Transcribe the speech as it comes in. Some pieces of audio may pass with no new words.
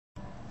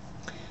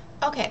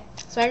Okay,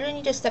 so I really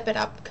need to step it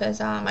up because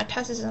my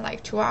test is in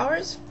like 2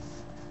 hours.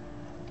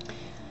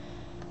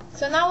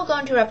 So now we'll go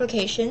into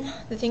replication.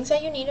 The things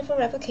that you need for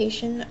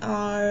replication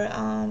are,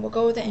 we'll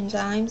go with the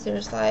enzymes.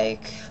 There's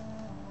like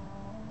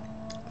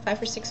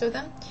 5 or 6 of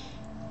them.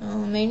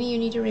 Mainly you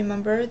need to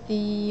remember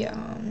the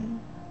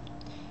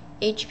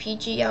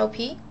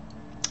HPGLP,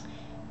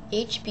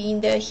 H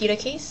being the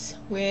helicase,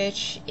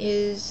 which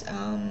is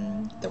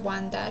the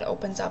one that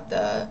opens up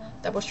the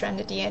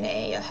double-stranded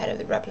DNA ahead of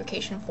the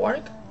replication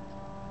fork.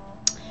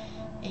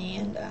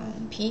 And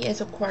P is,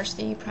 of course,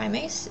 the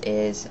primase,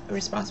 is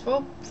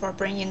responsible for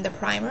bringing the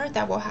primer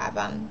that will have,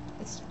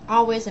 it's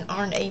always an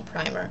RNA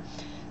primer,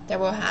 that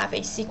will have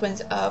a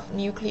sequence of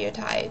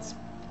nucleotides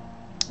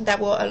that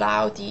will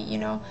allow the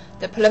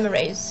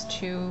polymerase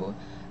to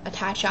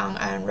attach on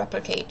and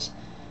replicate.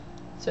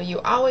 So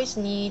you always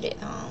need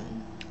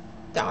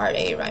the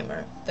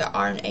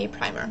RNA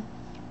primer.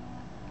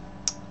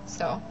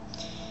 So,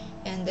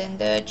 and then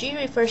the G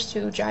refers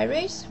to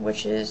gyrase,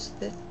 which is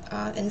the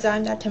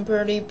enzyme that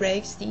temporarily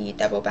breaks the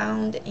double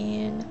bound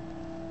in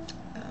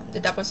the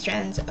double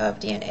strands of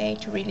DNA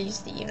to release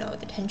the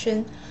the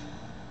tension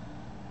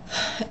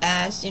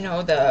as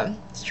the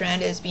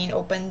strand is being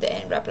opened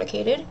and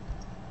replicated.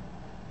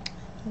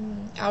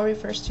 L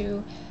refers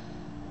to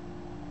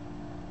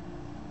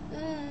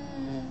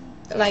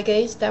the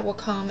ligase that will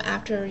come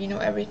after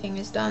everything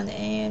is done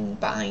and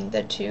bind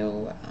the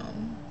two.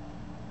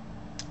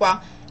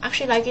 Well,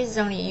 actually, ligase is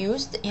only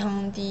used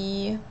in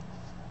the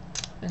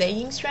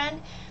lagging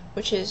strand,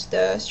 which is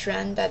the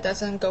strand that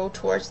doesn't go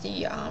towards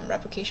the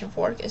replication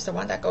fork. Is the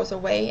one that goes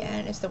away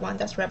and is the one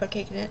that's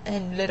replicated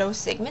in little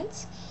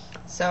segments.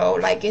 So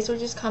ligase will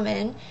just come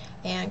in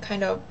and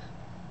kind of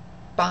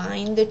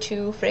bind the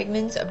two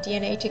fragments of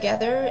DNA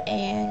together,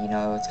 and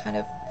it's kind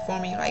of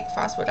forming like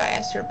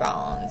phosphodiester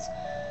bonds.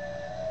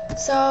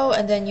 So,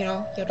 and then you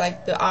have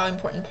like the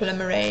all-important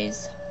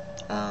polymerase.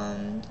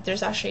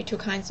 There's actually 2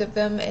 kinds of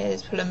them,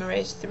 is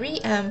polymerase 3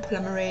 and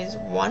polymerase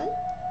 1.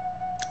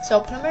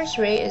 So polymerase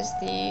 3 is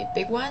the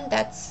big one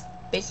that's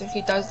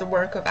basically does the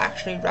work of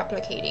actually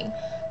replicating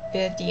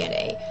the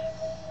DNA.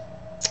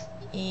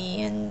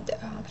 And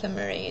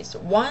polymerase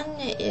 1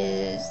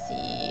 is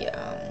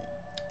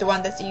the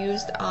one that's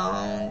used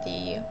on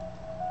the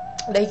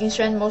lagging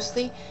strand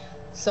mostly.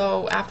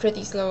 So after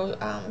these little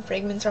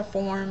fragments are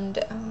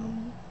formed,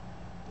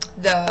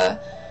 the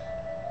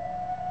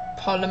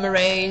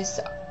polymerase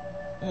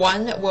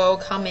 1 will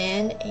come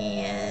in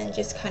and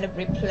just kind of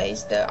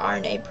replace the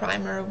RNA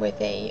primer with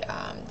the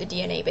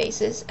DNA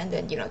bases, and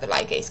then the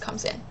ligase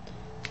comes in.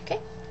 Okay,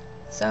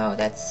 so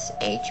that's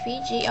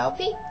HPGLP.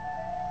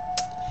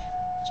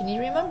 You need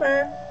to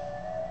remember.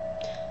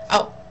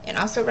 Oh, and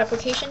also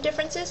replication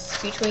differences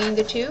between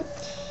the two.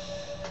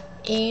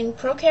 In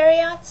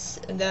prokaryotes,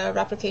 the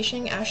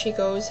replication actually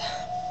goes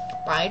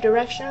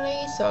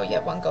bidirectionally, so you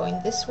have one going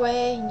this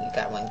way and you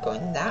got one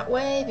going that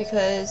way,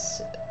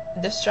 because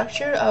the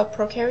structure of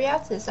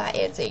prokaryotes is that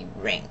it's a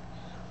ring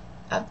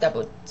of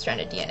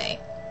double-stranded DNA.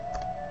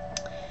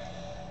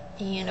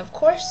 And of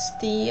course,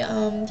 the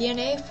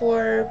DNA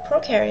for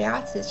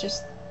prokaryotes is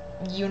just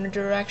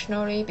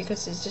unidirectionally,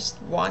 because it's just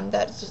one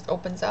that just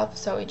opens up,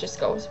 so it just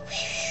goes.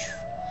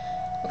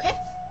 Okay,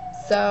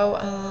 so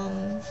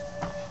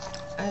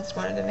that's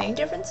one of the main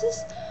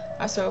differences.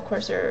 Also, of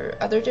course, there are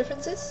other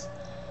differences.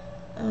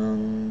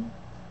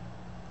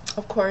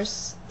 Of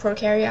course,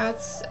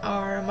 prokaryotes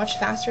are much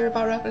faster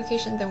about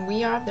replication than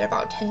we are. They're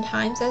about 10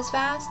 times as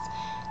fast.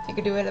 They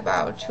could do it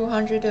about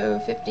 200 to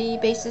 50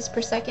 bases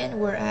per second,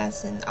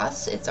 whereas in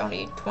us it's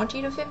only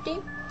 20 to 50.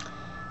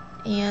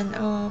 And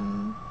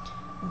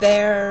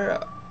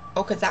their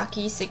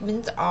okazaki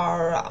segments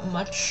are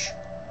much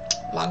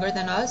longer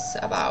than us,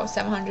 about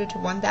 700 to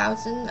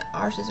 1000.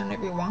 Ours is only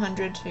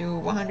 100 to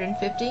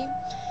 150.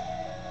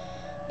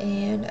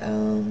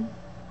 And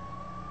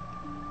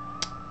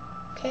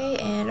okay,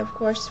 and of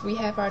course we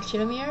have our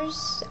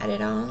telomeres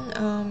added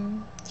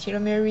on.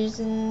 Telomere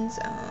reasons.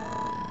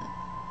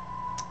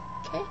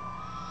 Okay,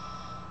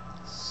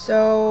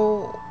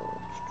 so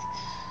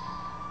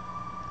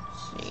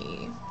let's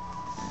see.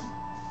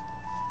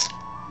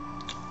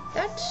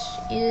 That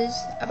is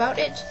about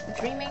it. The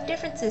 3 main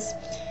differences: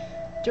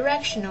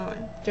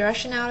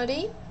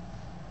 directionality,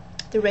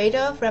 the rate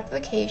of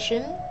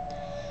replication,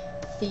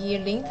 the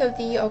length of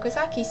the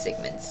okazaki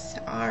segments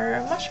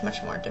are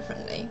much more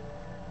differently.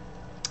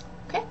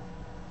 Okay,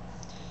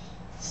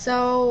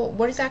 so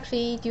what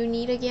exactly do you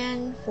need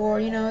again for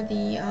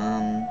the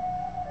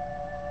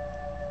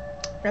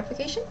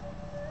replication?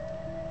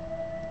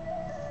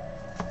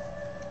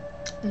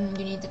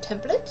 You need the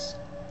template,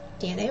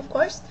 DNA of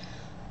course.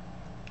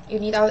 You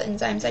need all the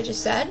enzymes I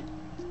just said.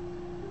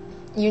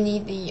 You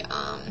need the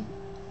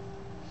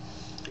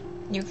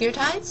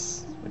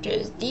nucleotides, which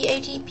is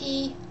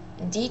DATP,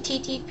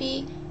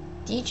 DTTP,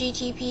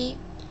 DGTP,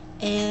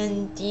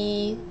 and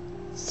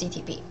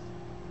DCTP.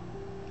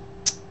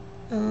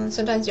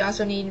 Sometimes you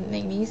also need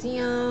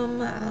magnesium,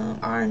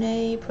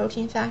 RNA,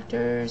 protein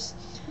factors.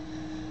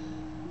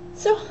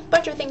 So, a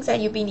bunch of things that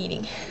you'll be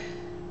needing.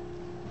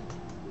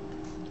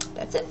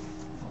 that's it.